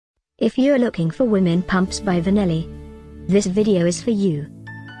If you're looking for Women Pumps by Vaneli, this video is for you.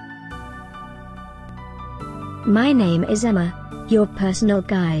 My name is Emma, your personal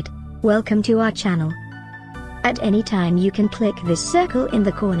guide. Welcome to our channel. At any time you can click this circle in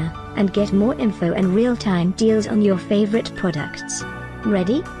the corner, and get more info and real-time deals on your favorite products.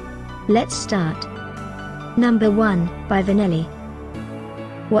 Ready? Let's start. Number 1, by Vaneli.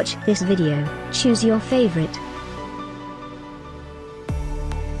 Watch this video, choose your favorite.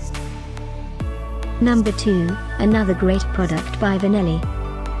 Number 2, another great product by Vaneli.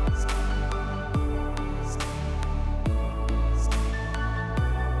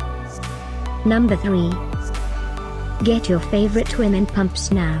 Number 3. Get your favorite women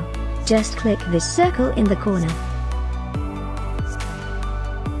pumps now. Just click this circle in the corner.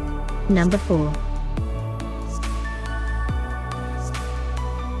 Number 4.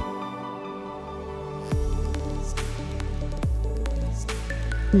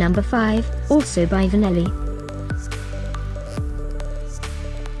 Number 5, also by Vaneli.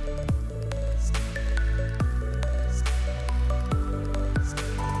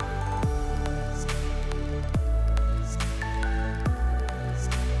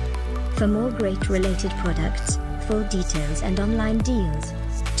 For more great related products, full details and online deals,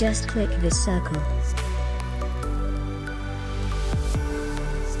 just click this circle.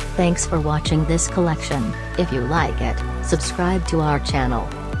 Thanks for watching this collection. If you like it, subscribe to our channel.